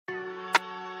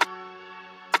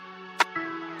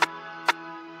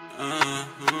I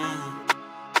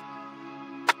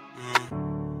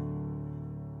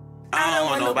don't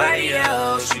want nobody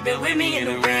else. You been with me in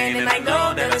the rain, and I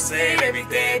know that I say it every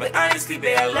day, but honestly,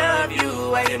 babe, I love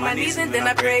you. I hit my knees and then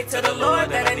I pray to the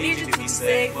Lord that I need you to be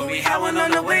safe. When we had one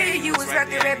on the way, you was right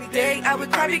there every day. I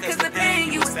would cry because of the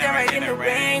pain. You was there right in the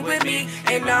rain with me,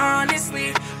 and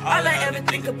honestly, all I ever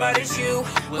think about is you.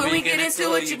 When we get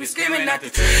into it, you be screaming out the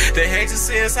truth. They hate to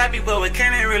see us happy, but what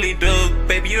can they really do?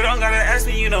 Baby, you don't gotta ask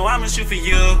me, you know I'ma shoot for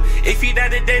you. If you die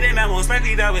today, then I most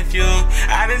likely die with you.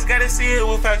 I just gotta see it,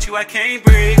 without you I can't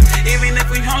breathe. Even if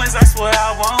we homeless, I swear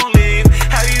I won't leave.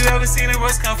 Have you ever seen the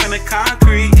rust come from the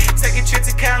concrete? Take a trip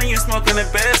to Cali, you smoking the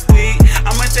best weed.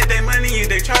 I'ma take their money, you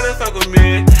they try to fuck with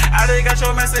me. I just got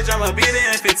your message, I'ma be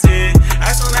there in 15.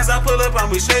 As soon as I pull up,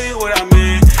 I'ma show you what I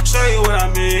mean. Show you what I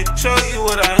mean, show you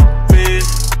what I mean.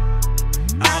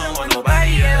 I don't want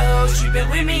nobody else. You been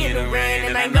with me in the rain,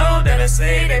 and I know that I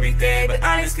say it every day, but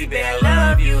honestly, babe, I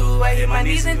love you. I hit my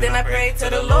knees and then I pray to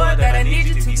the Lord that I need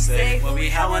you to be safe. When we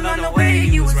had one on the way,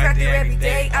 you was right there every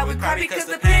day. I would cry because of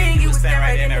the pain. You was there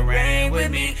right in the rain with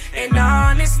me, and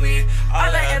honestly,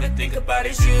 all I ever think about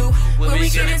is you. When we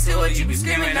get into it, you be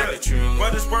screaming out the truth.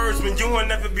 What is words when you will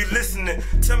never be listening?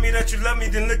 Tell me that you love me,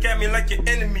 then look at me like your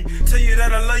enemy. Tell you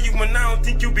that I love you when I don't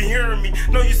think you be hearing me.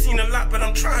 Know you seen a lot, but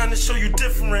I'm trying to show you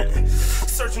different.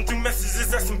 Searching through messages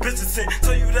that some bitches sent.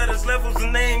 Tell you that it's levels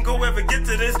and they ain't go ever get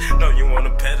to this. No, you on a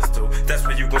pedestal, that's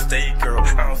where you gon' stay, girl.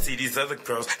 I don't see these other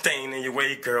girls, they ain't in your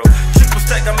way, girl. Triple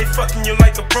stack got me fucking you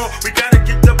like a pro. We gotta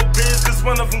get double biz, cause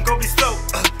one of them gon' be slow.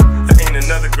 Ain't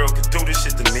another girl can do this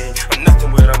shit to me. I'm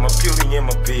nothing without my beauty and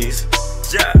my peace.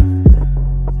 Yeah.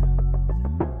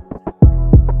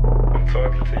 I'm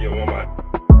talking to your woman.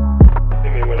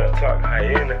 Hear me when I talk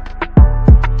hyena.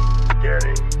 Get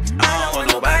it. I don't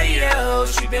want nobody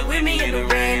else. You been with me in the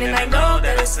rain, and I know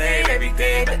that I say it every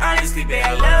day, but honestly, babe,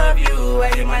 I love you. I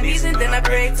hit my knees and then I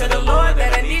pray to the Lord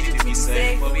that I need you to be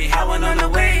safe. When we had one on the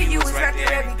way, you was right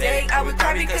there every day. I would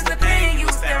cry because of the pain. You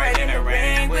was there right in the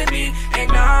rain with me,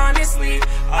 and honestly,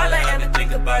 all I ever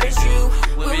think about is you.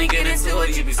 When we get into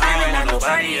it, you be screaming out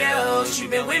nobody else. You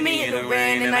been with me in the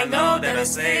rain, and I know that I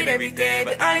say it every day,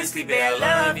 but honestly, babe, I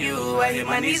love you. I hit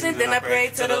my knees and then I pray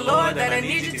to the Lord that I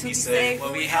need you to be safe.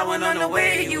 When we had one on the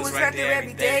way, you was right there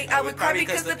every day. I would cry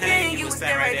because of the pain. You was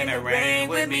there right in the rain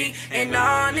with me, and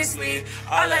honestly,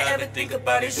 all I ever think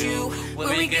about is you. When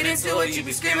we get into it, you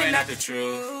be screaming out the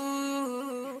truth.